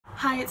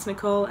Hi, it's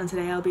Nicole, and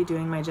today I'll be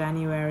doing my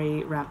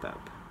January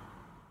wrap-up.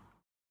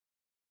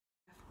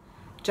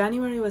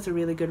 January was a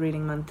really good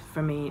reading month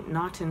for me,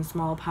 not in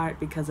small part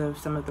because of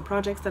some of the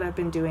projects that I've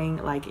been doing,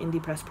 like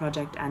Indie Press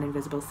Project and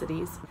Invisible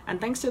Cities. And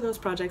thanks to those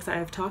projects, I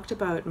have talked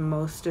about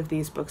most of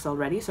these books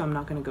already, so I'm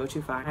not going to go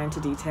too far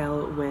into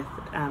detail with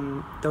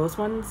those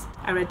ones.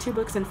 I read 2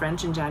 books in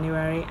French in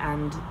January,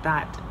 and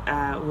that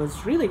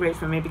was really great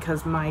for me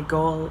because my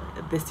goal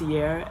this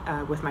year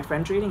with my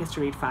French reading is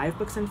to read 5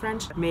 books in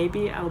French.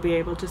 Maybe I'll be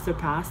able to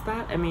surpass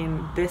that. I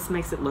mean, this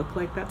makes it look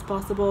like that's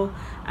possible,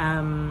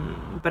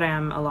 but I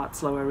am a lot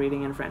slower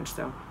reading in French,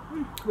 so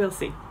we'll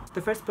see.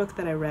 The first book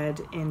that I read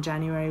in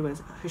January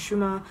was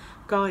Heshuma,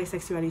 Corps et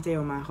Sexualité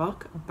au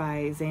Maroc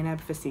by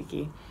Zeynep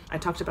Fasiki. I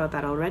talked about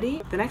that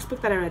already. The next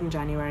book that I read in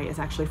January is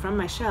actually from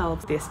my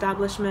shelves, The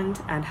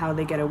Establishment and How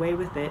They Get Away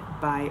With It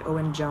by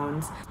Owen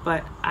Jones,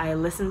 but I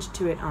listened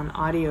to it on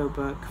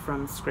audiobook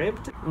from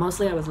Scribd.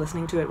 Mostly I was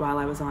listening to it while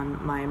I was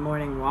on my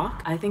morning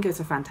walk. I think it's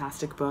a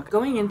fantastic book.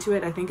 Going into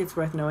it, I think it's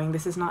worth knowing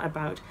this is not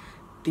about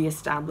the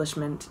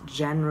establishment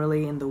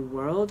generally in the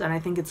world, and I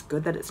think it's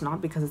good that it's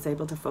not because it's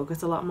able to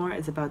focus a lot more.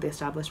 It's about the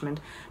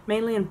establishment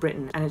mainly in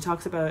Britain, and it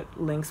talks about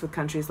links with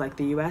countries like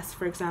the US,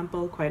 for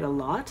example, quite a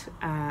lot,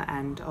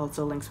 and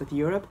also links with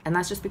Europe, and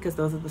that's just because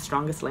those are the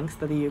strongest links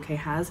that the UK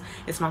has.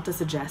 It's not to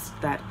suggest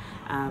that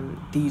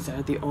these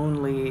are the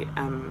only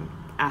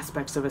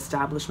aspects of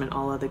establishment,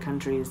 all other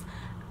countries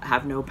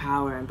have no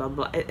power and blah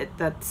blah.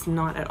 That's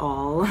not at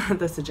all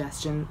the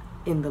suggestion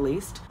in the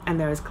least, and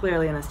there is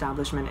clearly an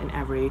establishment in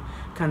every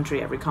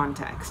country, every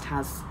context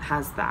has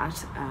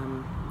that,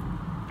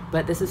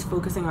 but this is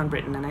focusing on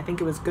Britain, and I think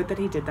it was good that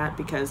he did that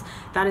because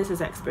that is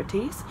his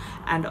expertise,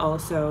 and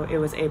also it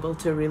was able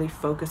to really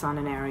focus on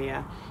an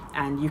area,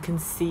 and you can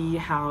see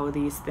how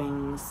these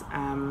things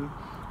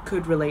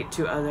could relate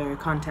to other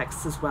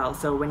contexts as well.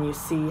 So when you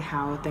see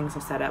how things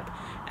are set up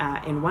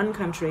in one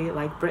country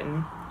like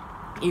Britain,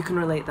 you can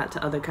relate that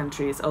to other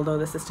countries, although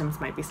the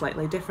systems might be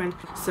slightly different.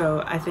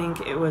 So I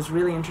think it was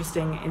really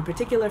interesting, in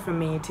particular for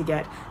me, to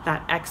get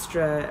that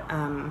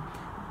extra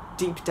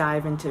deep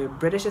dive into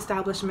British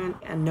establishment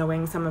and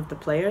knowing some of the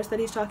players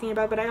that he's talking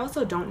about, but I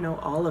also don't know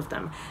all of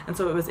them. And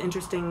so it was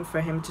interesting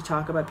for him to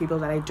talk about people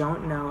that I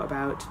don't know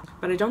about.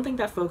 But I don't think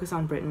that focus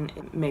on Britain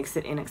makes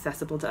it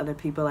inaccessible to other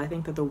people. I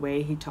think that the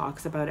way he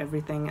talks about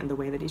everything and the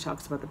way that he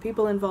talks about the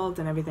people involved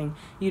and everything,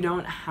 you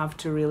don't have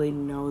to really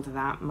know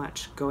that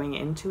much going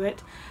into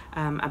it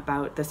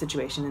about the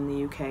situation in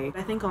the UK.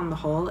 I think on the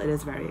whole it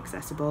is very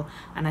accessible,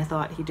 and I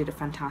thought he did a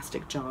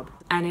fantastic job.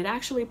 And it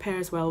actually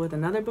pairs well with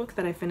another book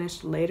that I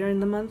finished later in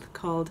the month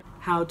called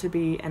How to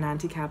Be an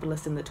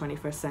Anti-Capitalist in the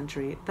 21st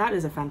Century. That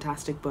is a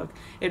fantastic book.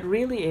 It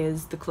really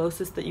is the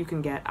closest that you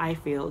can get, I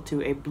feel,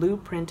 to a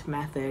blueprint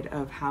method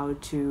of how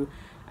to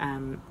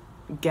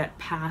get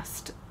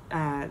past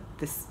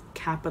this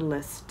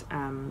capitalist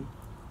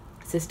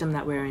system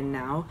that we're in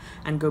now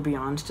and go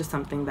beyond to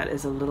something that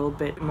is a little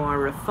bit more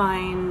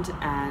refined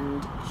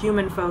and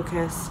human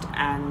focused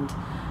and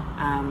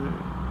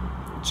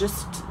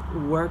just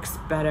works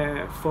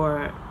better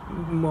for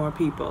more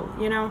people,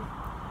 you know?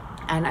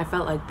 And I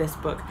felt like this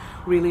book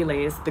really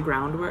lays the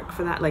groundwork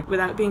for that. Like,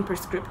 without being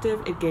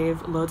prescriptive, it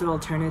gave loads of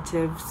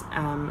alternatives,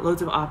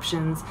 loads of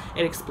options.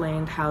 It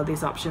explained how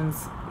these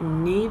options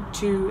need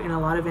to, in a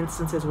lot of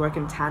instances, work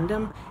in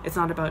tandem. It's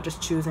not about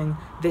just choosing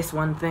this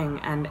one thing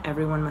and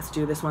everyone must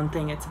do this one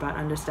thing. It's about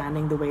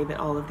understanding the way that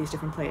all of these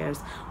different players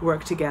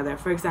work together.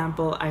 For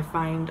example, I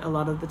find a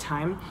lot of the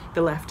time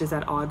the left is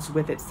at odds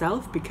with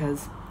itself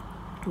because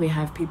we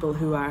have people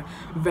who are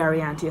very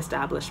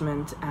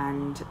anti-establishment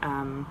and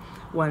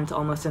want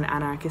almost an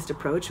anarchist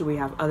approach. We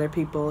have other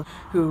people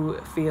who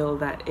feel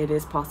that it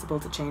is possible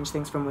to change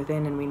things from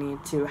within, and we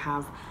need to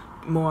have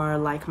more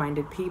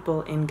like-minded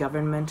people in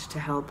government to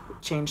help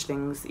change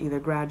things either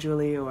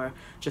gradually or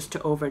just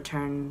to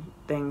overturn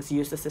things,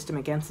 use the system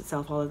against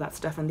itself, all of that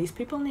stuff. And these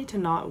people need to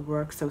not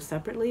work so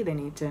separately. They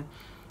need to,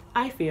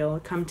 I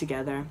feel, come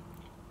together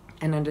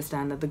and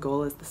understand that the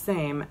goal is the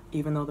same,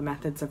 even though the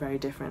methods are very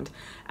different,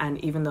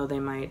 and even though they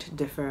might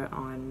differ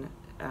on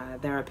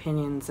their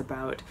opinions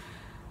about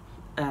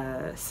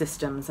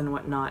systems and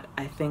whatnot.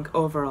 I think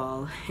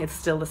overall it's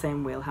still the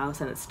same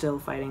wheelhouse and it's still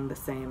fighting the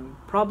same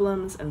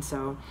problems, and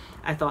so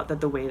I thought that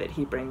the way that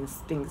he brings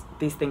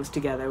these things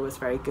together was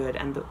very good,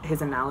 and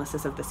his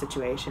analysis of the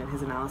situation,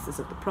 his analysis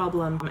of the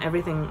problem,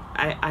 everything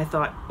I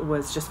thought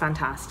was just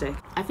fantastic.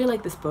 I feel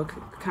like this book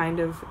kind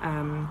of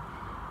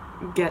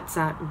gets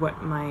at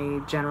what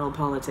my general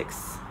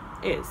politics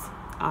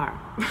are.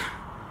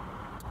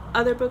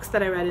 Other books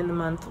that I read in the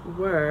month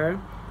were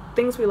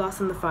Things We Lost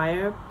in the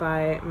Fire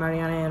by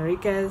Mariana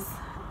Enríquez,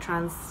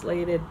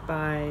 translated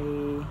by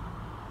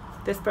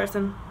this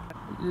person.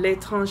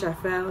 L'étrange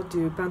affaire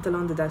du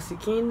pantalon de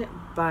Dassoukine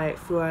by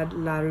Fouad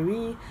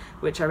Laroui,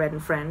 which I read in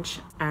French,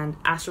 and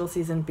Astral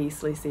Season,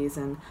 Beastly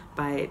Season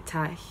by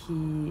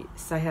Tahi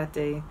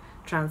Saihate,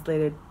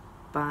 translated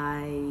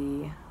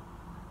by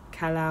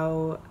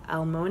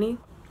Almony.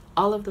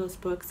 All of those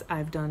books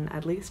I've done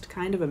at least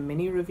kind of a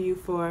mini review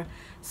for,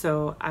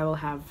 so I will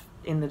have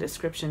in the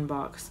description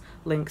box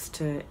links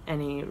to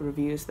any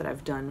reviews that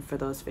I've done for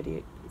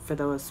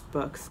those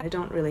books. I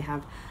don't really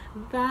have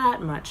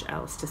that much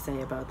else to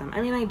say about them.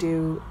 I mean, I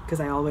do, because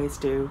I always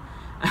do,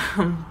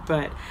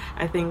 but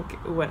I think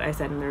what I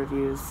said in the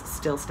reviews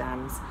still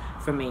stands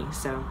for me.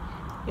 So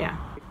yeah,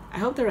 I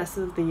hope the rest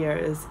of the year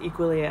is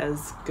equally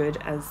as good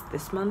as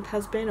this month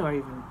has been, or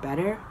even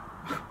better.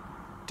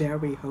 Dare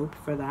we hope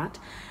for that.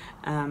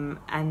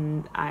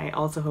 And I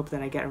also hope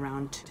that I get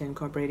around to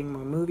incorporating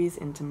more movies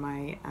into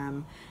my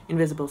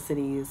Invisible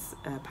Cities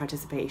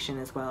participation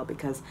as well,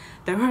 because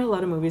there were a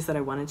lot of movies that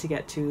I wanted to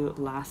get to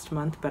last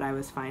month, but I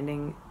was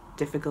finding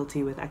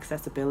difficulty with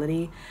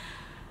accessibility,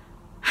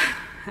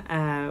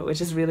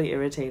 which is really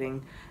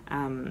irritating.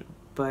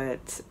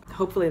 But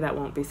hopefully that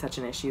won't be such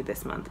an issue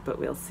this month, but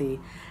we'll see.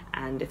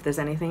 And if there's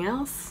anything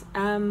else,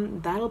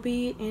 that'll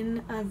be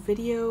in a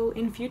video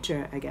in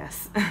future, I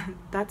guess.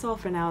 That's all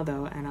for now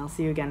though, and I'll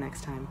see you again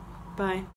next time. Bye.